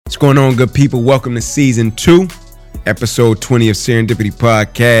What's going on, good people? Welcome to season 2, episode 20 of Serendipity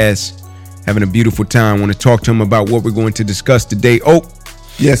Podcast. Having a beautiful time. I want to talk to him about what we're going to discuss today. Oh,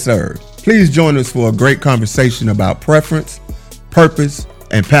 yes, sir. Please join us for a great conversation about preference, purpose,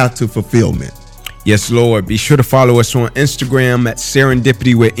 and path to fulfillment. Yes, Lord. Be sure to follow us on Instagram at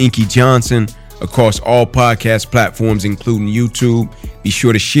Serendipity with Inky Johnson across all podcast platforms, including YouTube. Be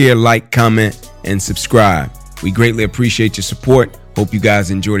sure to share, like, comment, and subscribe. We greatly appreciate your support. Hope you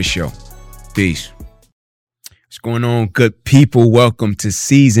guys enjoy the show. Peace. What's going on, good people? Welcome to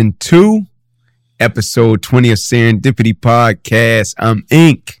season 2, episode 20 of Serendipity Podcast. I'm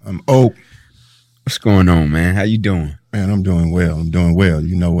Ink. I'm Oak. What's going on, man? How you doing? Man, I'm doing well.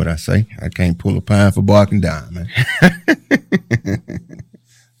 You know what I say. I can't pull a pine for barking down, man.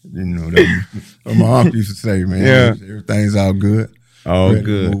 You know, what my uncle used to say, man. Yeah. Everything's all good. All ready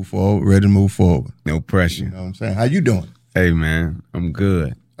good. Ready to move forward. No pressure. You know what I'm saying? How you doing? Hey, man, I'm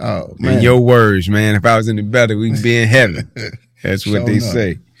good. Oh, man. In your words, man, if I was in the better, we'd be in heaven. That's what they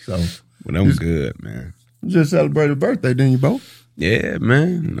say. So, but I'm good, man. You just celebrated a birthday, didn't you, Bo? Yeah,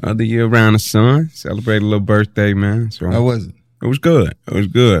 man. Another year around the sun. Celebrated a little birthday, man. So How was it? It was good. It was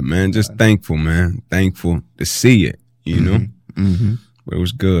good, man. Just thankful, man. Thankful to see it, you know? Mm-hmm. But it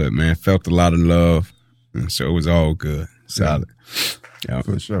was good, man. Felt a lot of love. And so it was all good. Solid. Yeah.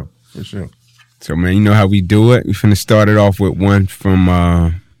 For sure. So, man, you know how we do it. We finna start it off with one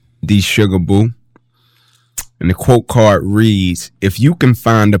from D Sugar Boo. And the quote card reads, "If you can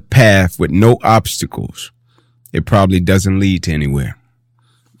find a path with no obstacles, it probably doesn't lead to anywhere.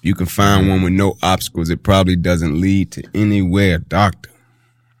 If you can find one with no obstacles, it probably doesn't lead to anywhere, doctor."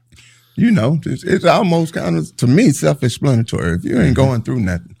 You know, it's almost kind of, to me, self-explanatory. If you ain't going through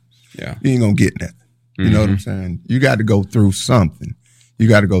nothing, you ain't gonna get nothing. You know what I'm saying? You got to go through something. You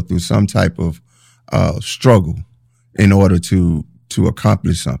got to go through some type of struggle in order to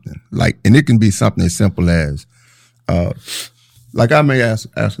accomplish something. Like, and it can be something as simple as, like I may ask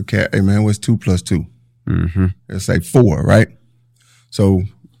a cat, "Hey man, what's 2 + 2?" They'll say 4, right? So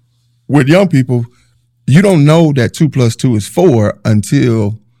with young people, you don't know that 2 + 2 is 4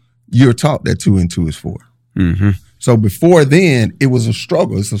 until you're taught that 2 and 2 is 4. So before then, it was a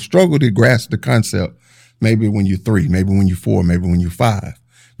struggle. It's a struggle to grasp the concept. Maybe when you're 3, maybe when you're 4, maybe when you're 5.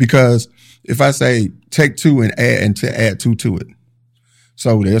 Because if I say take 2 and add 2 to it,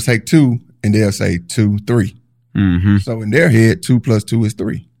 so they'll take 2 and they'll say 2, 3. So in their head, 2 + 2 is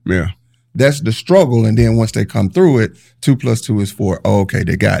 3. Yeah. That's the struggle. And then once they come through it, 2 + 2 is 4. Oh, okay,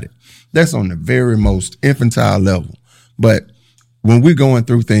 they got it. That's on the very most infantile level. But when we're going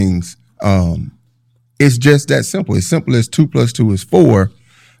through things, it's just that simple. As simple as 2 + 2 is 4.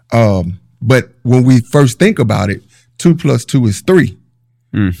 But when we first think about it, 2 + 2 is 3.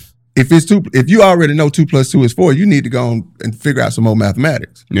 If you already know 2 + 2 is 4, you need to go on and figure out some more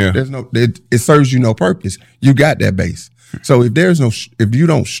mathematics. Yeah. It serves you no purpose. You got that base. So if you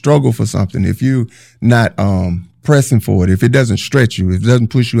don't struggle for something, if you not pressing for it, if it doesn't stretch you, if it doesn't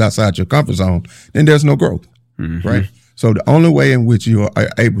push you outside your comfort zone, then there's no growth. Right? So the only way in which you are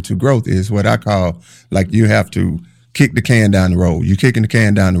able to growth is what I call, like, you have to kick the can down the road. You're kicking the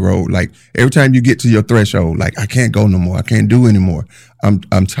can down the road. Like, every time you get to your threshold, like, I can't go no more. I can't do anymore.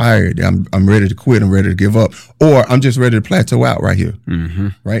 I'm tired. I'm ready to quit. I'm ready to give up. Or I'm just ready to plateau out right here.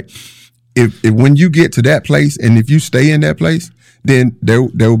 Right? If when you get to that place, and if you stay in that place, then there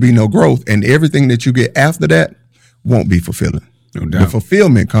will be no growth. And everything that you get after that won't be fulfilling. No doubt. The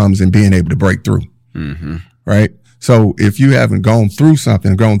fulfillment comes in being able to break through. Right? So if you haven't gone through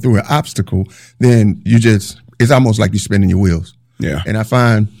something, gone through an obstacle, then it's almost like you're spinning your wheels. Yeah. And I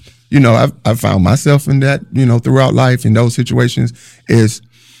find, I've found myself in that, throughout life in those situations, is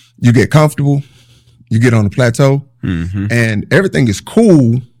you get comfortable, you get on a plateau, and everything is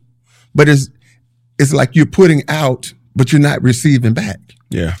cool, but it's like you're putting out, but you're not receiving back.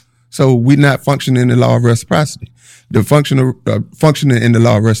 Yeah. So we're not functioning in the law of reciprocity. The functioning in the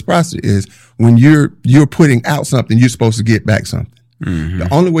law of reciprocity is when you're putting out something, you're supposed to get back something. The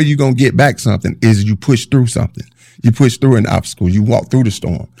only way you're going to get back something is you push through something. You push through an obstacle. You walk through the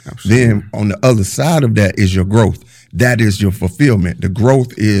storm. Absolutely. Then on the other side of that is your growth. That is your fulfillment. The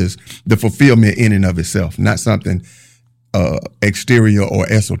growth is the fulfillment in and of itself, not something exterior or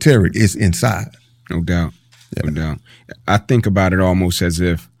esoteric. It's inside. No doubt. Yeah. No doubt. I think about it almost as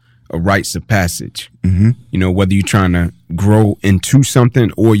if a rites of passage. Whether you're trying to grow into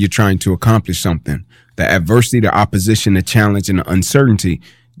something or you're trying to accomplish something, the adversity, the opposition, the challenge, and the uncertainty,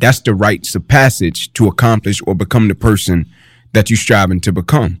 that's the rites of passage to accomplish or become the person that you're striving to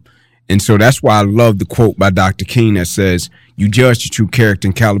become. And so that's why I love the quote by Dr. King that says, "You judge the true character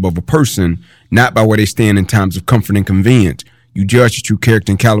and caliber of a person, not by where they stand in times of comfort and convenience. You judge the true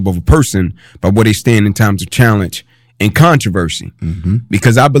character and caliber of a person by where they stand in times of challenge and controversy.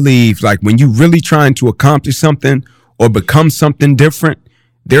 Because I believe, like, when you really trying to accomplish something or become something different,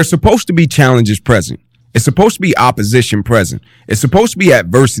 there's supposed to be challenges present. It's supposed to be opposition present. It's supposed to be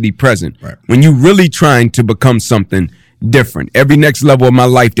adversity present. Right. When you really trying to become something different. Every next level of my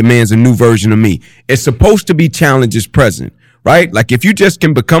life demands a new version of me. It's supposed to be challenges present, right? Like, if you just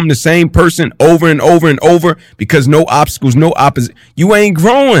can become the same person over and over and over because no obstacles, no opposition, you ain't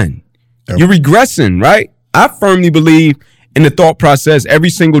growing. Yep. You're regressing, right? I firmly believe in the thought process, every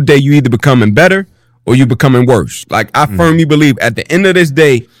single day you either becoming better or you becoming worse. Like, I firmly believe at the end of this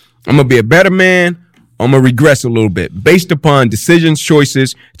day, I'm going to be a better man. I'm going to regress a little bit based upon decisions,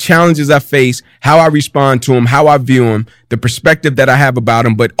 choices, challenges I face, how I respond to them, how I view them, the perspective that I have about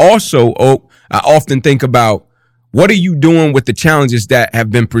them. But also, I often think about, what are you doing with the challenges that have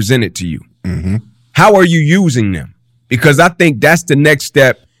been presented to you? How are you using them? Because I think that's the next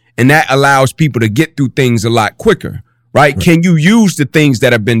step, and that allows people to get through things a lot quicker, right? Can you use the things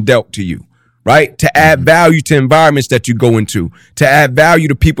that have been dealt to you? Right? To add value to environments that you go into, to add value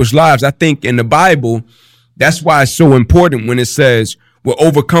to people's lives. I think in the Bible, that's why it's so important when it says we're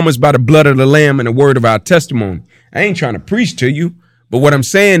overcomers by the blood of the Lamb and the word of our testimony. I ain't trying to preach to you, but what I'm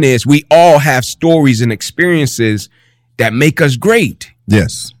saying is we all have stories and experiences that make us great.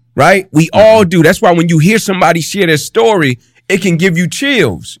 Yes. Right? We all do. That's why when you hear somebody share their story, it can give you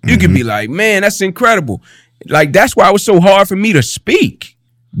chills. You can be like, man, that's incredible. Like, that's why it was so hard for me to speak.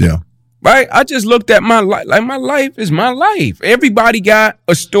 Yeah. Right? I just looked at my life. Like, my life is my life. Everybody got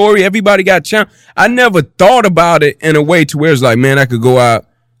a story. Everybody got challenge. I never thought about it in a way to where it's like, man, I could go out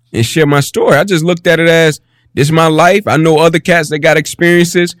and share my story. I just looked at it as, this is my life. I know other cats that got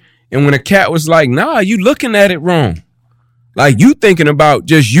experiences. And when a cat was like, nah, you looking at it wrong. Like, you thinking about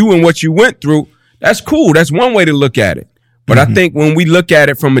just you and what you went through. That's cool. That's one way to look at it. But I think when we look at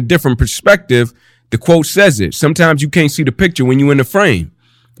it from a different perspective, the quote says it. Sometimes you can't see the picture when you're in the frame.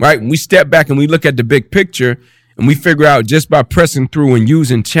 Right? When we step back and we look at the big picture and we figure out just by pressing through and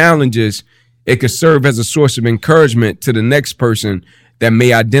using challenges, it could serve as a source of encouragement to the next person that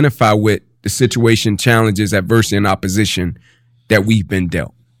may identify with the situation, challenges, adversity, and opposition that we've been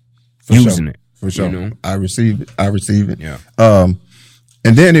dealt. Using it. For sure. You know? I receive it. Yeah. And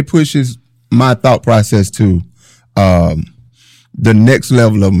then it pushes my thought process to the next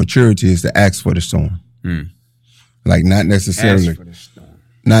level of maturity is to ask for the storm. Like, not necessarily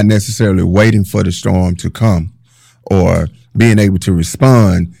waiting for the storm to come or being able to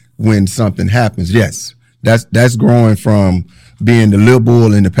respond when something happens. Yes, that's growing from being the little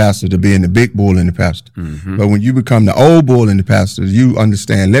bull in the pasture to being the big bull in the pasture. But when you become the old bull in the pasture, you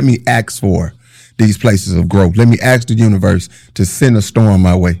understand, let me ask for these places of growth. Let me ask the universe to send a storm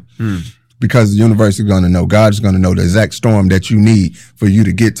my way. Because the universe is going to know, God is going to know the exact storm that you need for you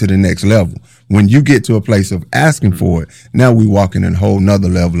to get to the next level. When you get to a place of asking for it, now we walking in a whole nother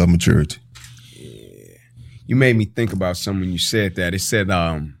level of maturity. Yeah. You made me think about something when you said that. It said,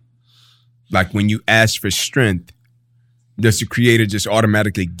 like, when you ask for strength, does the creator just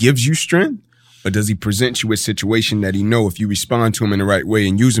automatically gives you strength? Or does he present you with a situation that he know if you respond to him in the right way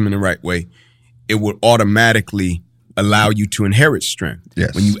and use him in the right way, it will automatically allow you to inherit strength?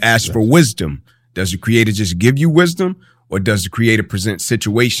 Yes. When you ask for wisdom, does the creator just give you wisdom, or does the creator present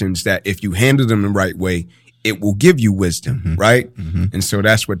situations that if you handle them the right way, it will give you wisdom, right? And so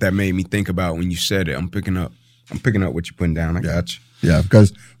that's what that made me think about when you said it. I'm picking up what you're putting down. I got you. Yeah,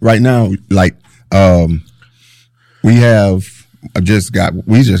 because right now, like, we just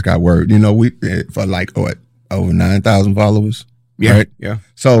got word, you know, we for like over 9,000 followers. Yeah. Right? Yeah.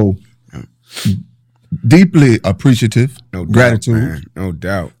 So deeply appreciative, gratitude. Man. No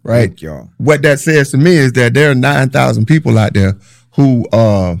doubt. Right. Thank y'all. What that says to me is that there are 9,000 people out there who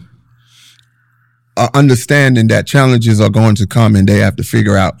are understanding that challenges are going to come and they have to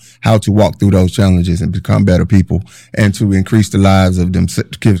figure out how to walk through those challenges and become better people and to increase the lives of them,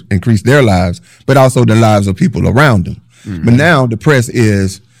 increase their lives, but also the lives of people around them. But now the press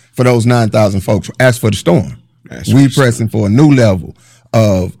is for those 9,000 folks, ask for the storm. We pressing for a new level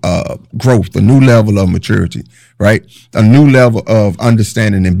of growth, a new level of maturity, right? A new level of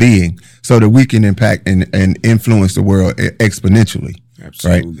understanding and being so that we can impact and influence the world exponentially.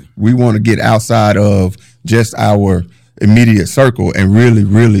 Absolutely. Right? We want to get outside of just our immediate circle and really,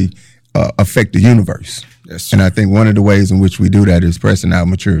 really affect the universe. Yes, and I think one of the ways in which we do that is pressing our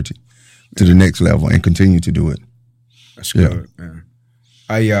maturity to the next level and continue to do it. That's good, man.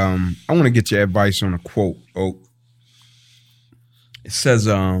 I want to get your advice on a quote, Oak. It says,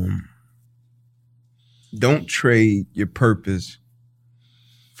 don't trade your purpose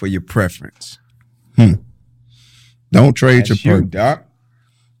for your preference. Don't trade That's your you, purpose. Doc.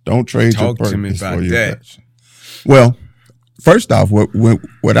 Don't trade Talk your to me purpose about for your that. passion. Well, first off,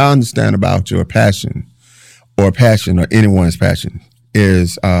 what I understand about your passion or anyone's passion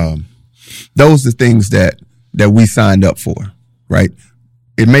is those are things that we signed up for, right?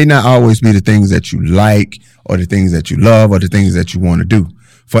 It may not always be the things that you like or the things that you love or the things that you want to do.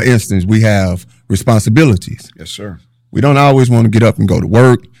 For instance, we have responsibilities. Yes, sir. We don't always want to get up and go to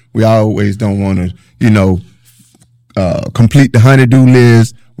work. We always don't want to, complete the honey-do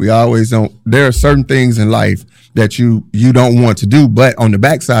list. We always don't. There are certain things in life that you don't want to do, but on the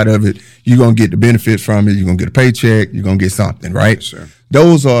backside of it, you're going to get the benefits from it. You're going to get a paycheck. You're going to get something, right? Yes, sir.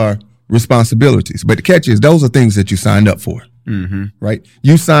 Those are responsibilities. But the catch is those are things that you signed up for, right?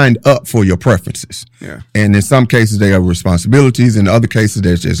 You signed up for your preferences. Yeah. And in some cases, they are responsibilities. In other cases,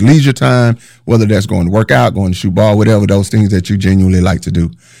 there's just leisure time, whether that's going to work out, going to shoot ball, whatever, those things that you genuinely like to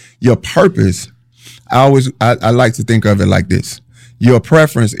do. Your purpose, I like to think of it like this. Your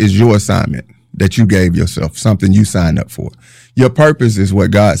preference is your assignment that you gave yourself, something you signed up for. Your purpose is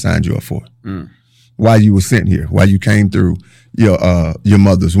what God signed you up for. Why you were sent here, why you came through your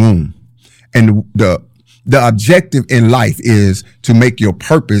mother's womb. And the objective in life is to make your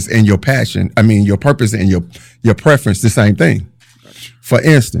purpose and your passion, your purpose and your preference the same thing. Gotcha. For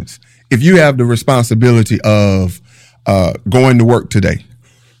instance, if you have the responsibility of going to work today,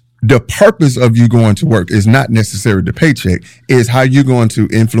 the purpose of you going to work is not necessarily the paycheck, is how you're going to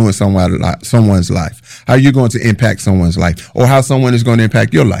influence someone's life, how you're going to impact someone's life, or how someone is going to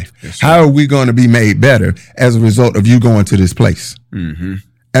impact your life. Yes, how are we going to be made better as a result of you going to this place? Mm-hmm.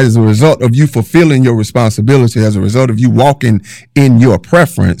 As a result of you fulfilling your responsibility, as a result of you walking in your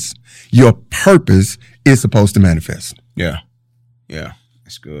preference, your purpose is supposed to manifest. Yeah. Yeah.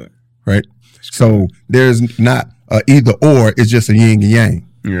 That's good. Right? So there's not a either or, it's just a yin and yang.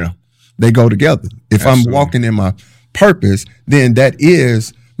 Yeah. They go together. If Absolutely. I'm walking in my purpose, then that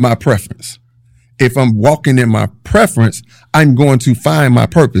is my preference. If I'm walking in my preference, I'm going to find my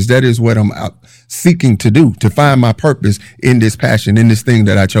purpose. That is what I'm out seeking to do, to find my purpose in this passion, in this thing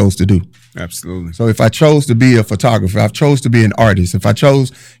that I chose to do. Absolutely. So if I chose to be a photographer, if I chose to be an artist, if I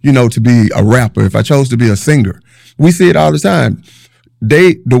chose, to be a rapper, if I chose to be a singer, we see it all the time.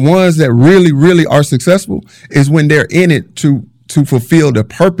 The ones that really, really are successful is when they're in it to fulfill the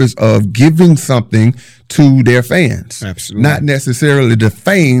purpose of giving something to their fans. Absolutely. Not necessarily the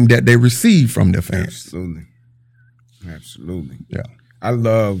fame that they receive from their fans. Absolutely. Absolutely. Yeah. I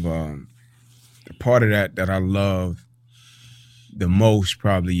love, the part of that I love the most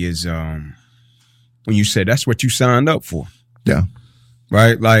probably is when you said that's what you signed up for. Yeah.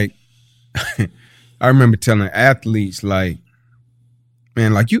 Right? Like, I remember telling athletes, like,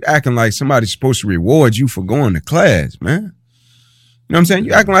 man, like you acting like somebody's supposed to reward you for going to class, man. You know what I'm saying?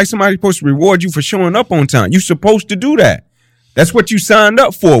 You acting like somebody's supposed to reward you for showing up on time. You're supposed to do that. That's what you signed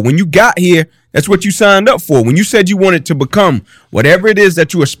up for. When you got here, that's what you signed up for. When you said you wanted to become whatever it is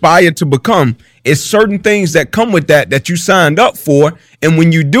that you aspire to become, it's certain things that come with that you signed up for. And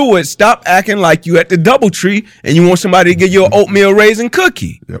when you do it, stop acting like you at the DoubleTree and you want somebody to give you an oatmeal raisin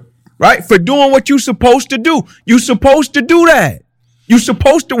cookie. Yep. Right? For doing what you're supposed to do. You're supposed to do that. You're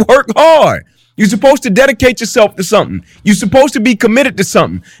supposed to work hard. You're supposed to dedicate yourself to something. You're supposed to be committed to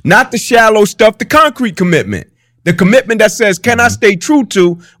something, not the shallow stuff, the concrete commitment. The commitment that says, can I stay true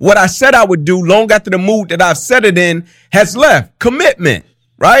to what I said I would do long after the mood that I've set it in has left? Commitment,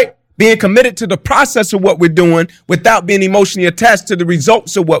 right? Being committed to the process of what we're doing without being emotionally attached to the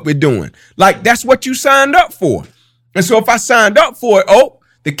results of what we're doing. Like, that's what you signed up for. And so if I signed up for it,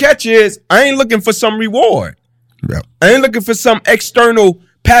 the catch is I ain't looking for some reward. Yep. I ain't looking for some external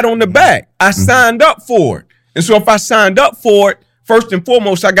pat on the back. I signed up for it. And so if I signed up for it, first and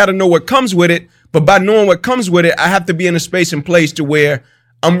foremost, I got to know what comes with it. But by knowing what comes with it, I have to be in a space and place to where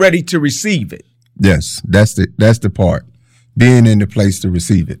I'm ready to receive it. Yes, that's the part. Being in the place to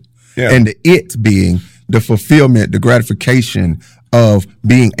receive it. Yeah. And the it being the fulfillment, the gratification of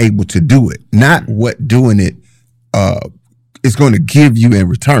being able to do it. Not what doing it is going to give you in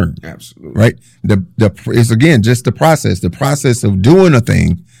return. Absolutely. Right? It's again just the process. The process of doing a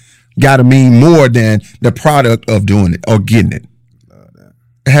thing got to mean more than the product of doing it or getting it.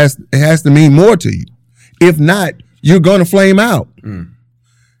 It has to mean more to you. If not, you're going to flame out.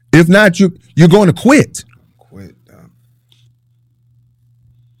 If not, you're going to quit. Going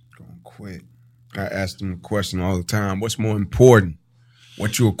to quit. I ask them a question all the time. What's more important?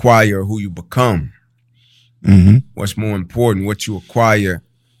 What you acquire or who you become? Mm-hmm. What's more important? What you acquire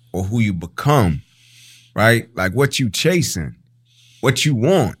or who you become? Right? Like what you chasing, what you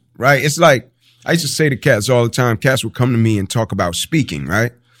want. Right? It's like, I used to say to cats all the time, cats would come to me and talk about speaking,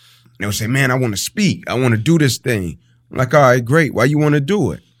 right? they'll say, man, I want to speak. I want to do this thing. I'm like, all right, great. Why you want to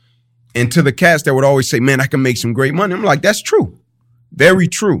do it? And to the cats that would always say, man, I can make some great money. I'm like, that's true. Very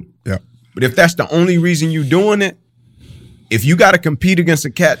true. Yeah. But if that's the only reason you're doing it, if you got to compete against a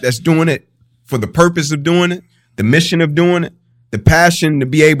cat that's doing it for the purpose of doing it, the mission of doing it, the passion to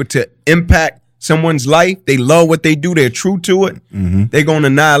be able to impact someone's life, they love what they do, they're true to it, they're going to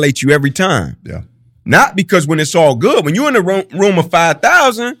annihilate you every time. Yeah. Not because when it's all good, when you're in a room of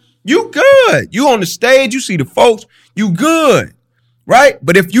 5,000, you good. You on the stage, you see the folks, you good, right?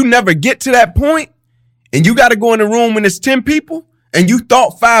 But if you never get to that point and you got to go in the room when it's 10 people and you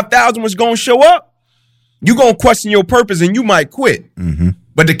thought 5,000 was going to show up, you're going to question your purpose and you might quit.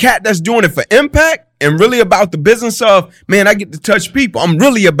 But the cat that's doing it for impact and really about the business of, man, I get to touch people. I'm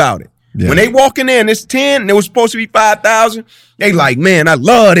really about it. Yeah. When they walk in there and it's 10 and it was supposed to be 5,000, they like, man, I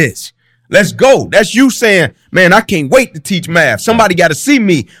love this. Let's go. That's you saying, man, I can't wait to teach math. Somebody got to see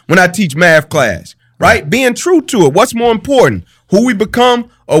me when I teach math class, right? Being true to it. What's more important, who we become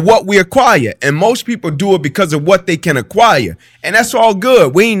or what we acquire? And most people do it because of what they can acquire. And that's all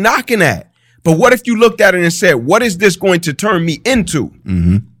good. We ain't knocking that. But what if you looked at it and said, what is this going to turn me into?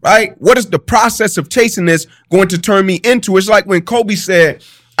 Right? What is the process of chasing this going to turn me into? It's like when Kobe said,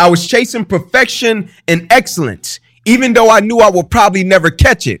 I was chasing perfection and excellence, even though I knew I would probably never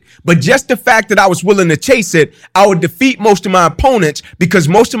catch it. But just the fact that I was willing to chase it, I would defeat most of my opponents because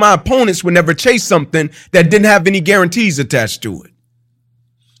most of my opponents would never chase something that didn't have any guarantees attached to it.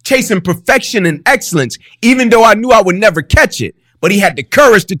 Chasing perfection and excellence, even though I knew I would never catch it. But he had the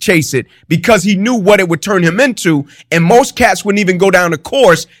courage to chase it because he knew what it would turn him into. And most cats wouldn't even go down a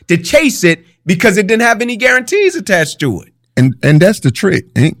course to chase it because it didn't have any guarantees attached to it. And that's the trick.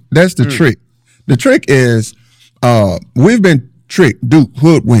 That's the trick. The trick is we've been tricked, duped,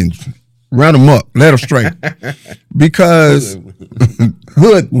 hoodwinked, run them up, let them straight. Because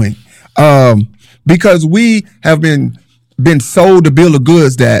hoodwinked. Because we have been sold a bill of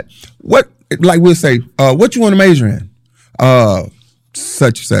goods that like we'll say, what you want to major in?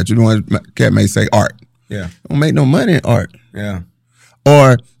 Such and such. You know, what cat may say art. Yeah. Don't make no money in art. Yeah.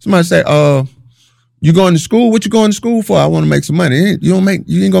 Or somebody say, you going to school? What you going to school for? I want to make some money. You ain't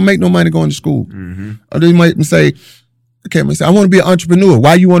gonna make no money going to school. Or they might say, cat may say, I want to be an entrepreneur.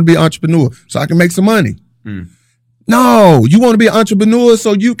 Why you want to be an entrepreneur? So I can make some money. No, you want to be an entrepreneur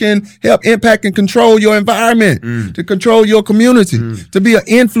so you can help impact and control your environment, to control your community, to be an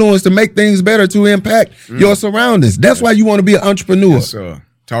influence, to make things better, to impact your surroundings. That's why you want to be an entrepreneur. Yes, sir.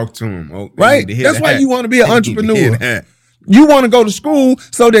 Talk to him. Oh, right? That's why you want to be an entrepreneur. You want to go to school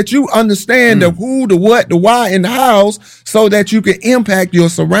so that you understand the who, the what, the why, and the hows so that you can impact your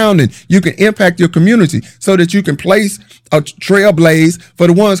surrounding. You can impact your community so that you can place a trailblaze for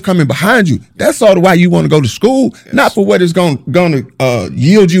the ones coming behind you. That's sort of why you want to go to school, not for what it's going to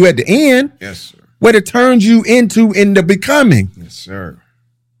yield you at the end. Yes, sir. What it turns you into in the becoming. Yes, sir.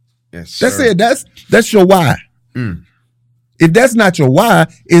 Yes, sir. That's it. That's your why. If that's not your why,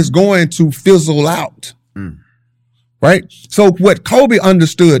 it's going to fizzle out. Right? So what Kobe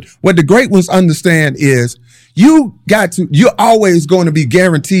understood, what the great ones understand is you're always going to be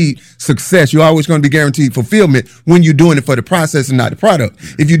guaranteed success. You're always going to be guaranteed fulfillment when you're doing it for the process and not the product.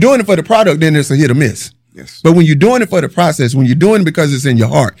 If you're doing it for the product, then it's a hit or miss. Yes. But when you're doing it for the process, when you're doing it because it's in your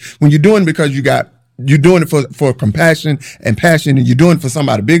heart, when you're doing it because you're doing it for compassion and passion, and you're doing it for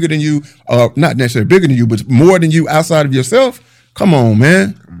somebody bigger than you, not necessarily bigger than you, but more than you outside of yourself, come on,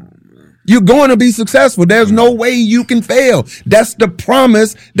 man. You're going to be successful. There's no way you can fail. That's the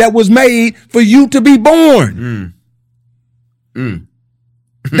promise that was made for you to be born.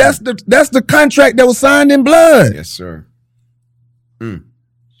 That's the contract that was signed in blood. Yes, sir. When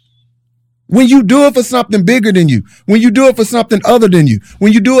you do it for something bigger than you, when you do it for something other than you,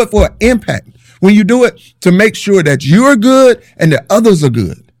 when you do it for impact, when you do it to make sure that you're good and that others are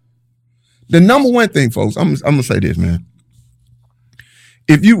good. The number one thing, folks, I'm gonna say this, man.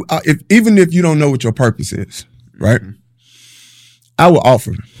 Even if you don't know what your purpose is, right? I will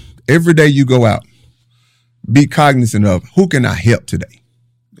offer every day you go out, be cognizant of who can I help today?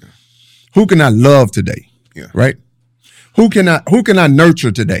 Who can I love today? Right? Who can I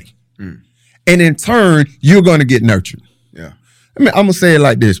nurture today? And in turn, you're going to get nurtured. Yeah. I mean, I'm going to say it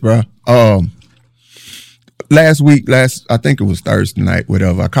like this, bro. Last I think it was Thursday night,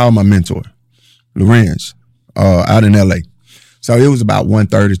 whatever, I called my mentor, Lorenz, out in LA. So it was about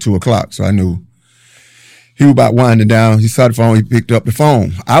 1:30, 2 o'clock. So I knew he was about winding down. He saw the phone. He picked up the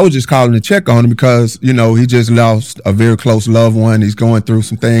phone. I was just calling to check on him because, he just lost a very close loved one. He's going through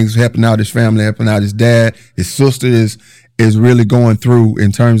some things, helping out his family, helping out his dad. His sister is is really going through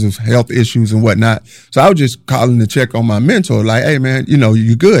in terms of health issues and whatnot. So I was just calling to check on my mentor, like, hey man,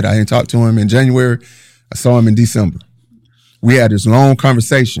 you good. I didn't talk to him in January. I saw him in December. We had this long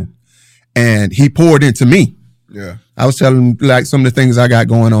conversation and he poured into me. Yeah. I was telling him like some of the things I got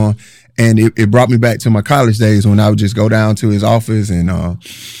going on, and it brought me back to my college days when I would just go down to his office and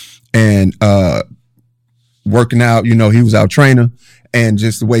working out. He was our trainer, and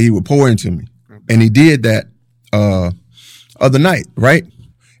just the way he would pour into me. And he did that other night, right?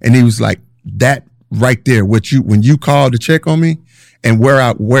 And he was like, that right there, when you called to check on me, and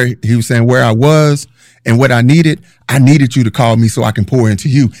where he was saying where I was and what I needed you to call me so I can pour into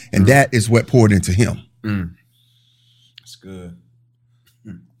you, and that is what poured into him. That's good.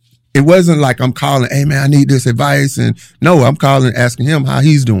 It wasn't like I'm calling, hey man, I need this advice, and no, I'm calling, asking him how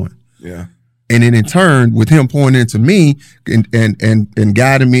he's doing. Yeah. And then in turn, with him pouring into me and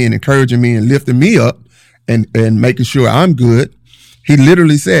guiding me and encouraging me and lifting me up and making sure I'm good, he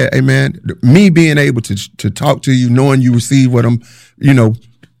literally said, hey man, me being able to talk to you, knowing you receive what I'm,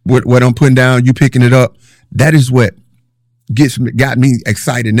 what I'm putting down, you picking it up, that is what got me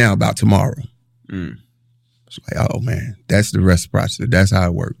excited now about tomorrow. It's like, oh man, that's the reciprocity. That's how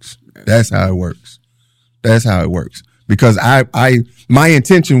it works. That's how it works. That's how it works. Because my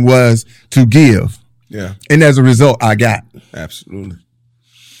intention was to give. Yeah. And as a result, I got. Absolutely.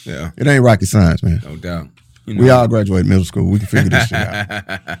 Yeah. It ain't rocket science, man. No doubt. We all graduated middle school. We can figure this shit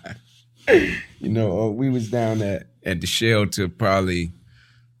out. We was down at the shelter probably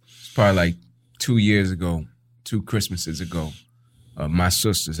like 2 years ago, 2 Christmases ago, my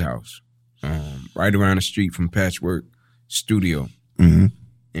sister's house, right around the street from Patchwork Studio. Mm-hmm.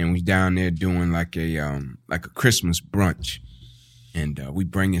 And we down there doing like a Christmas brunch, and we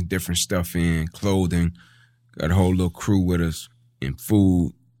bringing different stuff in, clothing, got a whole little crew with us, and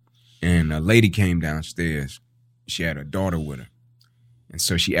food. And a lady came downstairs. She had her daughter with her, and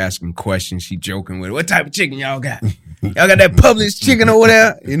so she asking questions. She joking with her. What type of chicken y'all got? Y'all got that Publix chicken over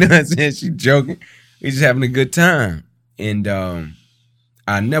there? You know what I'm saying? She joking. We just having a good time, and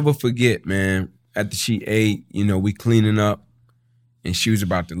I never forget, man. After she ate, we cleaning up. And she was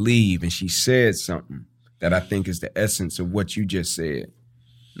about to leave, and she said something that I think is the essence of what you just said.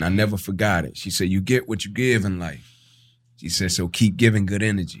 And I never forgot it. She said, you get what you give in life. She said, so keep giving good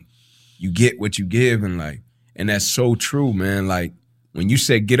energy. You get what you give in life. And that's so true, man. Like, when you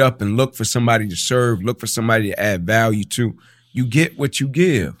say get up and look for somebody to serve, look for somebody to add value to, you get what you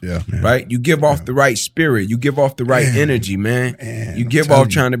give, right? You give off the right spirit. You give off the right energy, man. You give off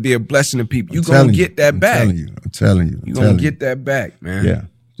trying to be a blessing to people. You're going to get that back. I'm telling you. You're going to get that back, man.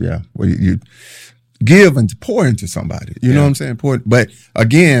 Yeah. Well, you give and pour into somebody. You know what I'm saying? But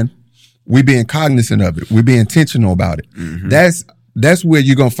again, we being cognizant of it. We being intentional about it. Mm-hmm. That's where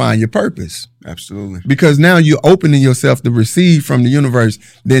you're going to find your purpose. Absolutely. Because now you're opening yourself to receive from the universe.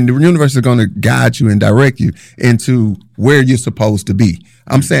 Then the universe is going to guide you and direct you into where you're supposed to be.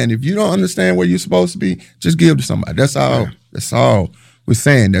 I'm saying if you don't understand where you're supposed to be, just give to somebody. That's all. Yeah. That's all we're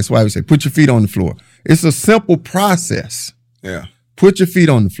saying. That's why we say put your feet on the floor. It's a simple process. Yeah. Put your feet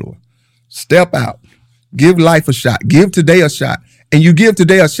on the floor. Step out. Give life a shot. Give today a shot. And you give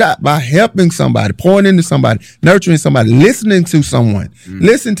today a shot by helping somebody, pouring into somebody, nurturing somebody, listening to someone.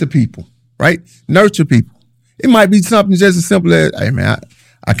 Listen to people, right? Nurture people. It might be something just as simple as, hey man,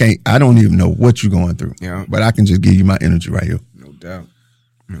 I don't even know what you're going through. Yeah. But I can just give you my energy right here. No doubt.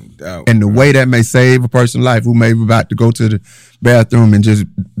 No doubt. And the way that may save a person's life who may be about to go to the bathroom and just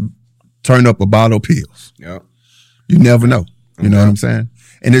turn up a bottle of pills. Yeah. You never know. You know what I'm saying?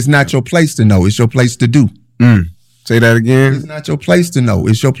 And it's not your place to know. It's your place to do. Say that again. It's not your place to know.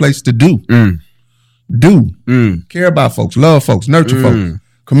 It's your place to do. Do. Care about folks. Love folks. Nurture folks.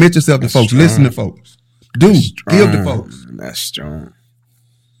 Commit yourself to folks. Strong. Listen to folks. Do. Give to folks. That's strong.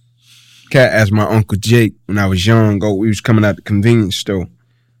 Cat asked my Uncle Jake when I was young, we was coming out the convenience store.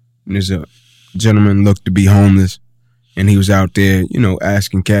 And there's a gentleman looked to be homeless. And he was out there,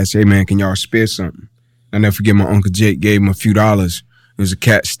 asking cats, hey man, can y'all spare something? I'll never forget my Uncle Jake gave him a few dollars. There was a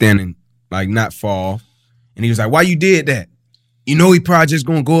cat standing like not far off. And he was like, why you did that? He probably just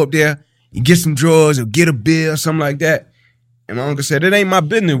gonna go up there and get some drugs or get a bill or something like that. And my uncle said, it ain't my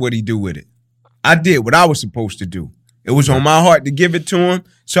business what he do with it. I did what I was supposed to do. It was on my heart to give it to him,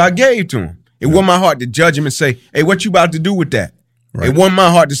 so I gave to him. It wasn't my heart to judge him and say, hey, what you about to do with that? Right. It wasn't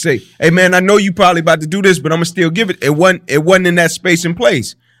my heart to say, hey man, I know you probably about to do this, but I'm gonna still give it. It wasn't in that space and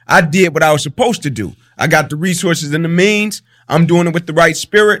place. I did what I was supposed to do. I got the resources and the means. I'm doing it with the right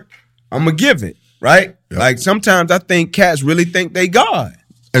spirit. I'm gonna give it. Right? Yep. Like sometimes I think cats really think they God.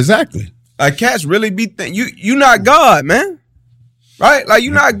 Exactly. Like cats really be you not God, man. right? Like,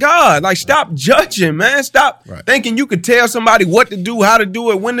 you're not God. Like, stop judging, man. Stop thinking you could tell somebody what to do, how to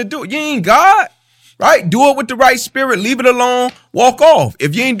do it, when to do it. You ain't God, right? Do it with the right spirit. Leave it alone. Walk off.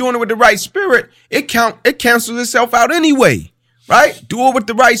 If you ain't doing it with the right spirit, it cancels itself out anyway, right? Do it with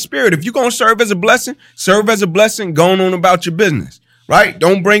the right spirit. If you're going to serve as a blessing, going on about your business, right?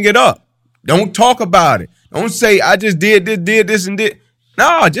 Don't bring it up. Don't talk about it. Don't say, I just did this, and did.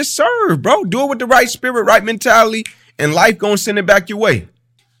 No, just serve, bro. Do it with the right spirit, right mentality, and life gonna send it back your way.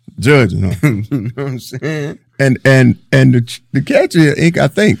 Judging, huh? You know what I'm saying? And the catch here, Ink, I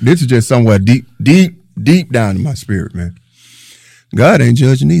think this is just somewhere deep down in my spirit, man. God ain't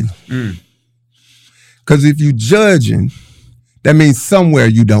judging either. Because if you judging, that means somewhere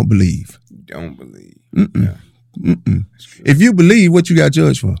you don't believe. You don't believe. Yeah. If you believe, what you got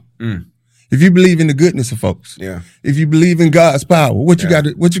judged for? If you believe in the goodness of folks, if you believe in God's power, what you got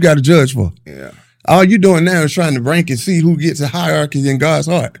to judge for? Yeah. All you doing now is trying to rank and see who gets a hierarchy in God's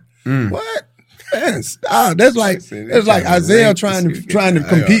heart. What? Man, stop. That's like Isaiah trying to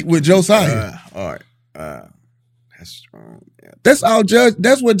compete with Josiah. All right. That's strong. Yeah. That's all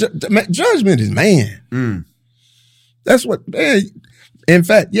that's what judgment is, man. That's what, man. In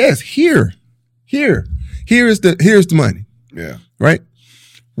fact, yes, here is the money. Yeah. Right?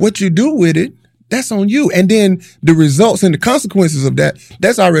 What you do with it, that's on you. And then the results and the consequences of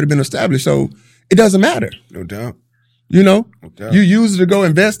that's already been established. So it doesn't matter. No doubt. You know? No doubt. You use it to go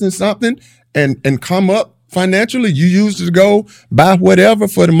invest in something and come up financially. You use it to go buy whatever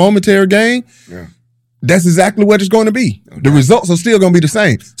for the momentary gain. Yeah. That's exactly what it's going to be. No doubt. The results are still going to be the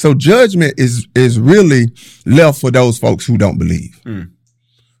same. So judgment is really left for those folks who don't believe.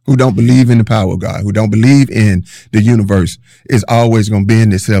 Who don't believe in the power of God, who don't believe in the universe, is always going to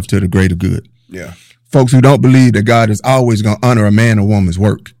bend itself to the greater good. Yeah. Folks who don't believe that God is always going to honor a man or woman's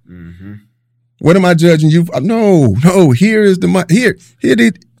work. What am I judging you for? No, here is the money. Here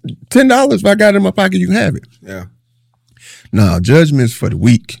the $10. If I got it in my pocket, you can have it. Yeah. No, judgment is for the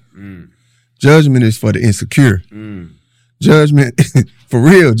weak. Judgment is for the insecure. Judgment, for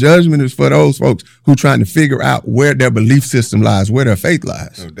real, judgment is for those folks who trying to figure out where their belief system lies, where their faith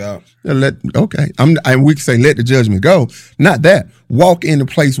lies. No doubt. And we can say, let the judgment go. Not that. Walk in the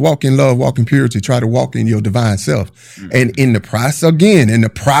place, walk in love, walk in purity, try to walk in your divine self. And in the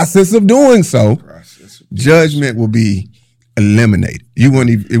process of doing so, judgment will be eliminated. It won't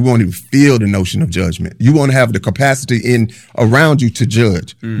even feel the notion of judgment. You won't have the capacity around you to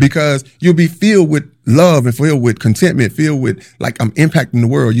judge because you'll be filled with love and filled with contentment, filled with like, I'm impacting the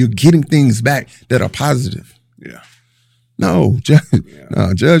world. You're getting things back that are positive. Yeah. No,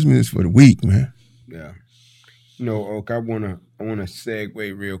 judgment is for the weak, man. Yeah. You know, Oak, I wanna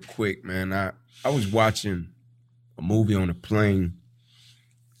segue real quick, man. I was watching a movie on a plane,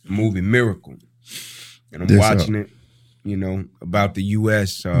 the movie Miracle. And I'm watching it, you know, about the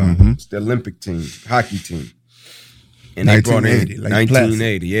U.S. It's the Olympic team, hockey team. And they brought in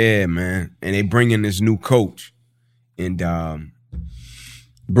 1980, yeah, man. And they bring in this new coach, and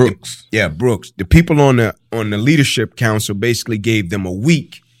Brooks. Brooks. The people on the leadership council basically gave them a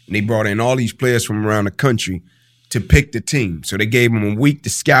week, and they brought in all these players from around the country to pick the team. So they gave them a week to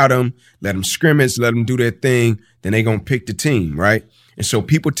scout them, let them scrimmage, let them do their thing. Then they gonna pick the team, right? And so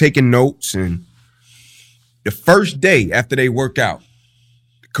people taking notes, and the first day after they work out,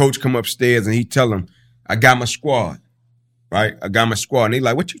 the coach come upstairs and he tell them, "I got my squad." Right? I got my squad. And they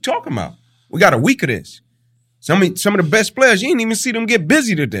like, what you talking about? We got a week of this. Some of the best players, you didn't even see them get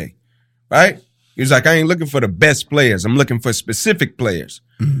busy today. Right? He was like, I ain't looking for the best players. I'm looking for specific players.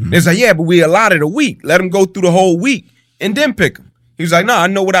 They was like, yeah, but we allotted a week. Let them go through the whole week and then pick them. He was like, no, I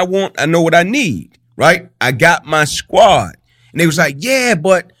know what I want. I know what I need. Right? I got my squad. And they was like, yeah,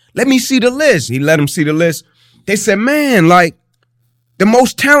 but let me see the list. He let them see the list. They said, man, like the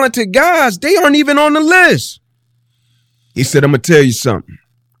most talented guys, they aren't even on the list. He said, I'm going to tell you something.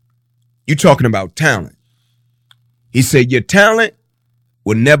 You talking about talent. He said, your talent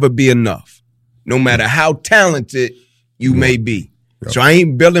will never be enough, no matter how talented you may be. Yep. So I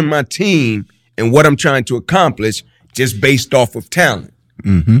ain't building my team and what I'm trying to accomplish just based off of talent.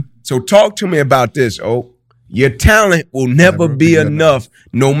 So talk to me about this, Oh. Your talent will never be enough,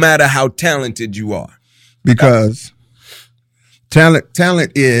 no matter how talented you are. Because talent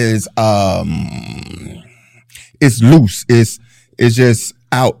is it's loose. It's just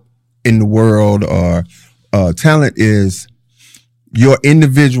out in the world. Or talent is your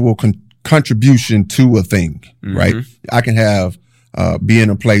individual contribution to a thing, right? I can have be in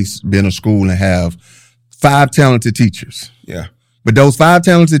a school and have 5 talented teachers. Yeah, but those 5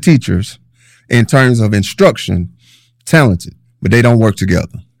 talented teachers, in terms of instruction, talented, but they don't work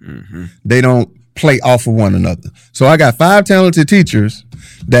together. They don't play off of one another. So I got 5 talented teachers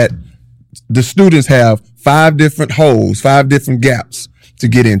that the students have 5 different holes, 5 different gaps to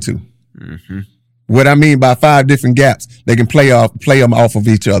get into. Mm-hmm. What I mean by 5 different gaps, they can play them off of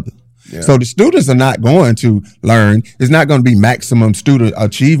each other. Yeah. So the students are not going to learn. It's not going to be maximum student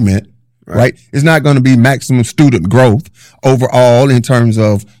achievement, right? It's not going to be maximum student growth overall in terms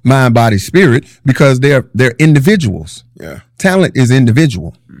of mind, body, spirit, because they're individuals. Yeah. Talent is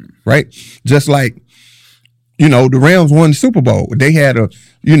individual, right? Just like, the Rams won the Super Bowl. They had a,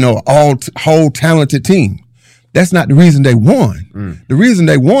 whole talented team. That's not the reason they won. The reason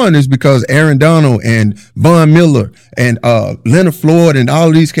they won is because Aaron Donald and Von Miller and Leonard Floyd and all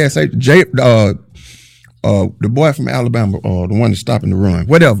of these cats, the boy from Alabama, the one that's stopping the run,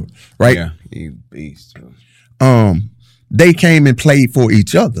 whatever, right? Yeah, he beast. They came and played for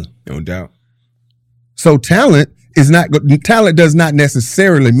each other. No doubt. So talent does not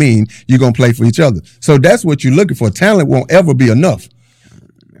necessarily mean you're going to play for each other. So that's what you're looking for. Talent won't ever be enough.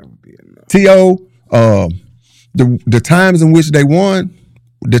 T.O., the times in which they won,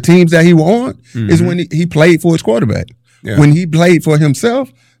 the teams that he was on, is when he played for his quarterback. Yeah. When he played for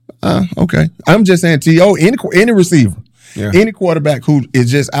himself, okay. I'm just saying, T.O., any receiver, any quarterback who is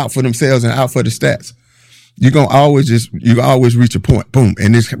just out for themselves and out for the stats, you can always reach a point, boom,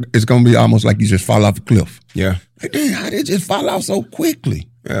 and it's gonna be almost like you just fall off a cliff. Yeah. Like, dang, how did it just fall off so quickly?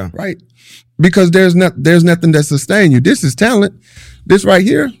 Yeah. Right? Because there's nothing that sustains you. This is talent. This right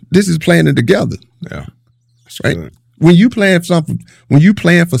here, this is playing it together. Yeah. Right? Good. When you plan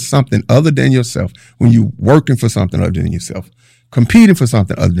for something other than yourself, when you working for something other than yourself, competing for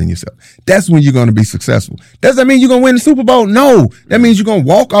something other than yourself, that's when you're going to be successful. Does that mean you're going to win the Super Bowl? No. That means you're going to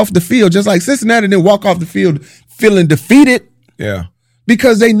walk off the field, just like Cincinnati didn't walk off the field feeling defeated. Yeah.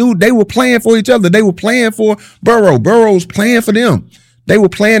 Because they knew they were playing for each other. They were playing for Burrow. Burrow's playing for them. They were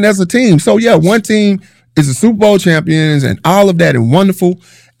playing as a team. So yeah, one team is the Super Bowl champions and all of that, and wonderful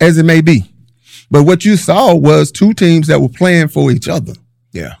as it may be. But what you saw was 2 teams that were playing for each other.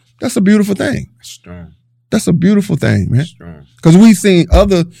 Yeah. That's a beautiful thing. That's strong. That's a beautiful thing, man. Strong. Because we've seen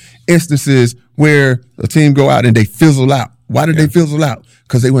other instances where a team go out and they fizzle out. Why did they fizzle out?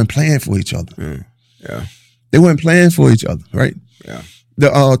 Because they weren't playing for each other. Yeah. They weren't playing for each other, right? Yeah.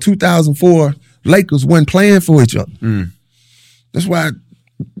 The 2004 Lakers weren't playing for each other. That's why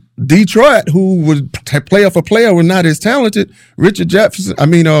Detroit, who was player for player, was not as talented. Richard Jefferson,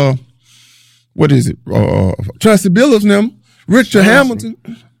 what is it? Chauncey Billups and them, Richard Hamilton,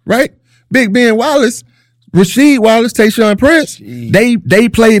 right? Big Ben Wallace, Rasheed Wallace, Tayshaun Prince. They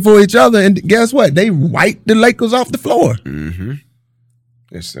played for each other, and guess what? They wiped the Lakers off the floor. Mm-hmm.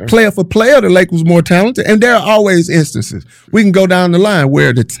 Yes, sir. Player for player, the Lakers was more talented, and there are always instances. We can go down the line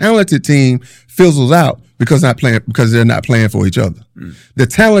where the talented team fizzles out because they're not playing for each other. The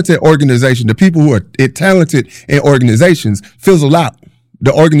talented organization, the people who are talented in organizations, fizzle out.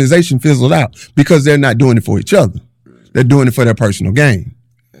 The organization fizzled out because they're not doing it for each other. They're doing it for their personal gain.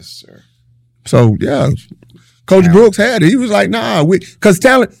 Yes, sir. So, yeah, Coach Brooks had it. He was like, nah, because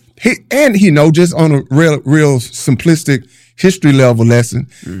talent, just on a real simplistic history level lesson,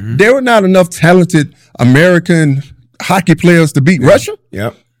 there were not enough talented American hockey players to beat Russia.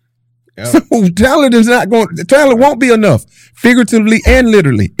 Yep. So talent won't be enough, figuratively and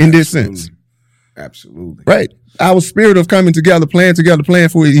literally in this sense. Absolutely. Right. Our spirit of coming together, playing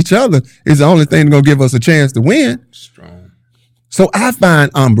for each other is the only thing that's going to give us a chance to win. Strong. So I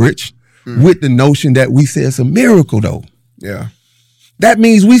find umbrage with the notion that we say it's a miracle, though. Yeah. That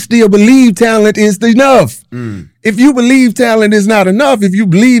means we still believe talent is enough. If you believe talent is not enough, if you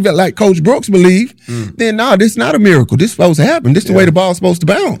believe it like Coach Brooks believed, then no, this is not a miracle. This is supposed to happen. This is the way the ball's supposed to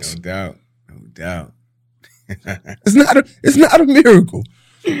bounce. No doubt. It's not a miracle.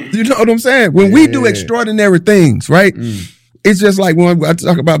 You know what I'm saying? When we do extraordinary things, right? It's just like when I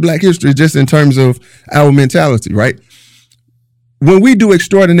talk about Black history, just in terms of our mentality, right? When we do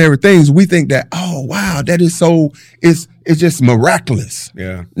extraordinary things, we think that, oh, wow, that is so, it's just miraculous.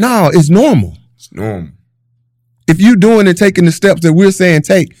 Yeah. No, it's normal. It's normal. If you're doing and taking the steps that we're saying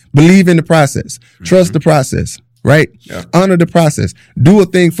take, believe in the process, trust the process, right? Yeah. Honor the process. Do a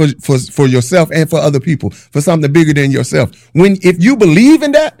thing for yourself and for other people, for something bigger than yourself. If you believe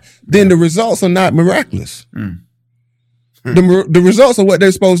in that, then the results are not miraculous. The results are what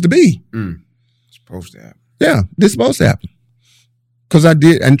they're supposed to be. It's supposed to happen. Yeah, they're supposed to happen. Because I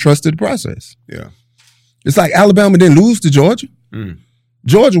did and trusted the process. Yeah. It's like Alabama didn't lose to Georgia.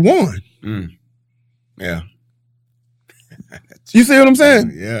 Georgia won. Yeah. You see what I'm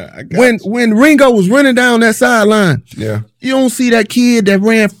saying? Yeah, I got when Ringo was running down that sideline, yeah, you don't see that kid that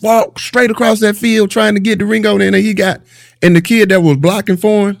ran straight across that field trying to get to Ringo, and the kid that was blocking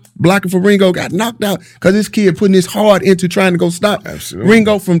for Ringo got knocked out because this kid putting his heart into trying to go stop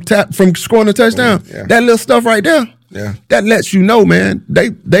Ringo from scoring a touchdown. Yeah. That little stuff right there. Yeah, that lets you know, man,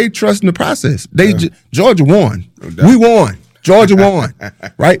 they trust in the process. Georgia won. No, we won. Georgia won,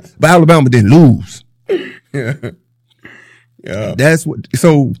 right? But Alabama didn't lose. Yeah. That's what.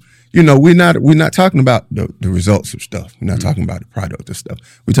 So we're not talking about the results of stuff. We're not talking about the product of stuff.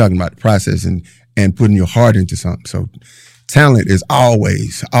 We're talking about the process and putting your heart into something. So talent is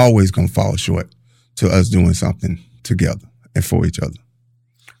always going to fall short to us doing something together and for each other.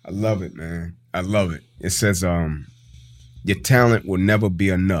 I love it, man. I love it. It says your talent will never be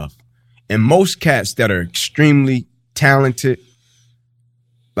enough. And most cats that are extremely talented,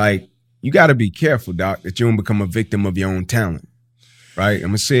 like, you got to be careful, Doc, that you don't become a victim of your own talent, right? I'm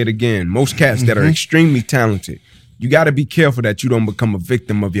going to say it again. Most cats that are extremely talented, you got to be careful that you don't become a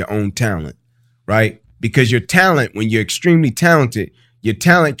victim of your own talent, right? Because your talent, when you're extremely talented, your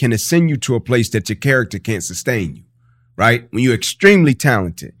talent can ascend you to a place that your character can't sustain you, right? When you're extremely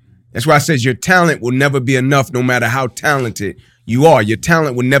talented. That's why it says your talent will never be enough no matter how talented you are. Your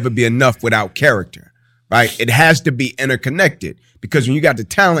talent will never be enough without character, right? It has to be interconnected. Because when you got the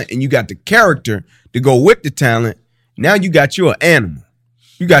talent and you got the character to go with the talent, now you got you an animal.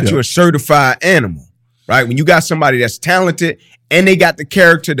 You got you a certified animal, right? When you got somebody that's talented and they got the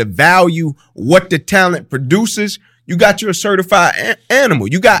character to value what the talent produces, you got you a certified animal.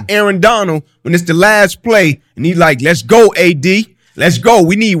 You got Aaron Donald when it's the last play and he's like, let's go, AD. Let's go.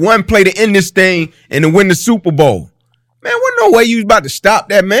 We need one play to end this thing and to win the Super Bowl. Man, wasn't no way you was about to stop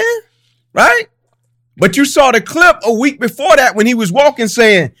that, man, right? But you saw the clip a week before that when he was walking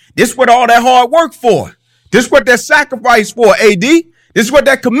saying, this what all that hard work for. This what that sacrifice for, AD. This what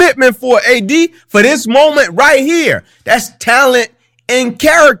that commitment for, AD, for this moment right here. That's talent and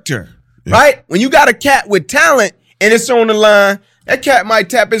character, right? When you got a cat with talent and it's on the line, that cat might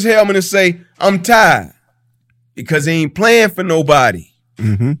tap his helmet and say, I'm tired. Because he ain't playing for nobody.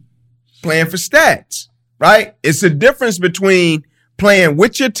 Playing for stats, right? It's a difference between playing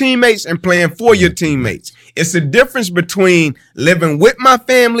with your teammates and playing for your teammates. It's a difference between living with my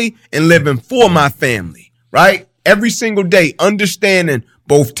family and living for my family, right? Every single day, understanding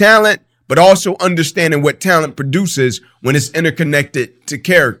both talent, but also understanding what talent produces when it's interconnected to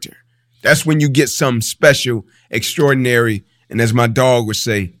character. That's when you get something special, extraordinary, and as my dog would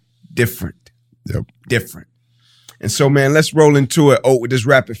say, different. Different. And so, man, let's roll into it, with this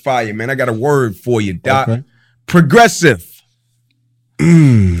rapid fire, man. I got a word for you, Doc. Okay. Progressive.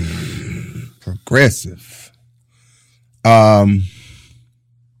 Progressive.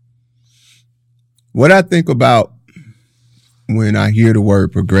 What I think about when I hear the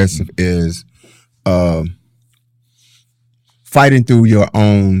word progressive is fighting through your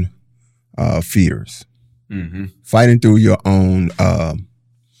own fears, fighting through your own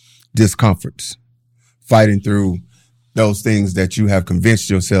discomforts, fighting through those things that you have convinced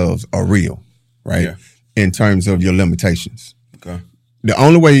yourselves are real, right? Yeah. In terms of your limitations. Okay. The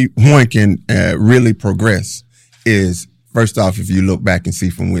only way one can really progress is, first off, if you look back and see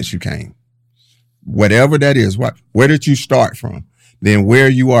from whence you came. Whatever that is, where did you start from? Then where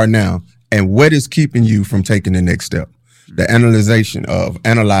you are now, and what is keeping you from taking the next step? The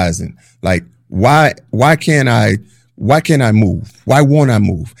analyzing, like, why can't I move? Why won't I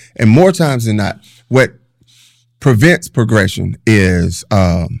move? And more times than not, what prevents progression is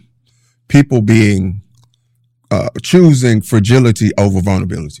people being choosing fragility over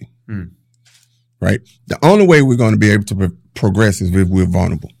vulnerability. Right? The only way we're going to be able to progress is if we're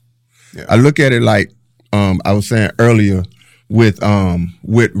vulnerable. Yeah. I look at it like I was saying earlier with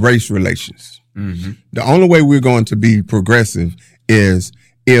race relations. The only way we're going to be progressive is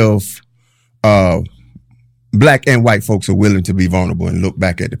if black and white folks are willing to be vulnerable and look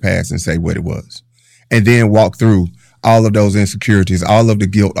back at the past and say what it was, and then walk through all of those insecurities, all of the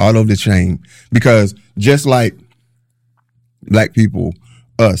guilt, all of the shame. Because just like black people,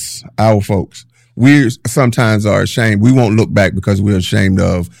 our folks, we sometimes are ashamed. We won't look back because we're ashamed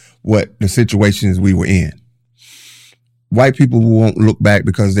of what the situations we were in. White people won't look back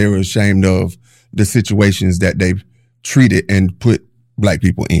because they were ashamed of the situations that they've treated and put black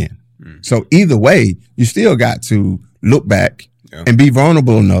people in. So either way, you still got to look back and be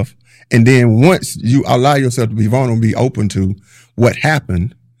vulnerable enough. And then once you allow yourself to be vulnerable and be open to what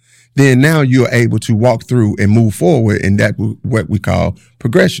happened, then now you're able to walk through and move forward in that what we call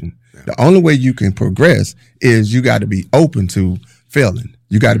progression. The only way you can progress is you got to be open to failing.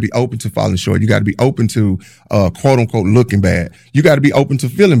 You got to be open to falling short. You got to be open to quote unquote looking bad. You got to be open to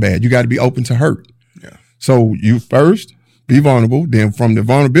feeling bad. You got to be open to hurt. Yeah. So you first be vulnerable. Then from the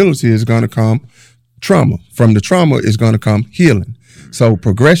vulnerability is going to come trauma. From the trauma is going to come healing. So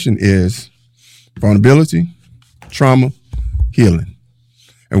progression is vulnerability, trauma, healing.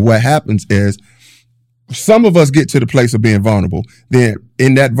 And what happens is some of us get to the place of being vulnerable. Then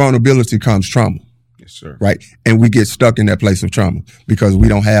in that vulnerability comes trauma. Yes, sir. Right. And we get stuck in that place of trauma because we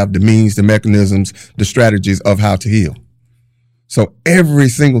don't have the means, the mechanisms, the strategies of how to heal. So every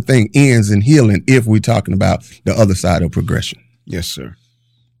single thing ends in healing if we're talking about the other side of progression. Yes, sir.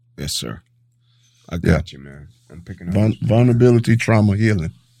 Yes, sir. I got you, man. I'm picking up vulnerability, trauma,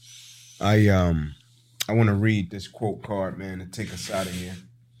 healing. I want to read this quote card, man, to take us out of here.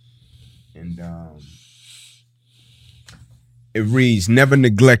 And it reads, never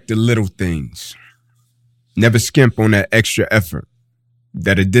neglect the little things. Never skimp on that extra effort,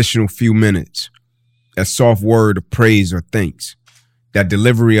 that additional few minutes, that soft word of praise or thanks, that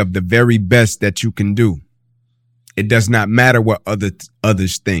delivery of the very best that you can do. It does not matter what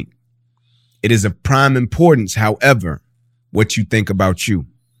others think. It is of prime importance, however, what you think about you.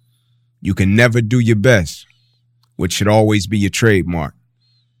 You can never do your best, which should always be your trademark.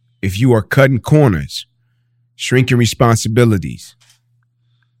 If you are cutting corners, shrinking responsibilities,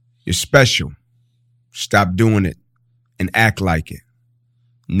 you're special. Stop doing it and act like it.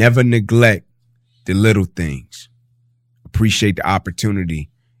 Never neglect the little things. Appreciate the opportunity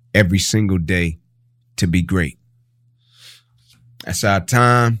every single day to be great. That's our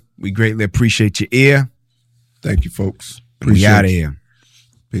time. We greatly appreciate your ear. Thank you, folks. We out of here.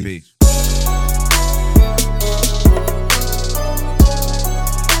 Peace.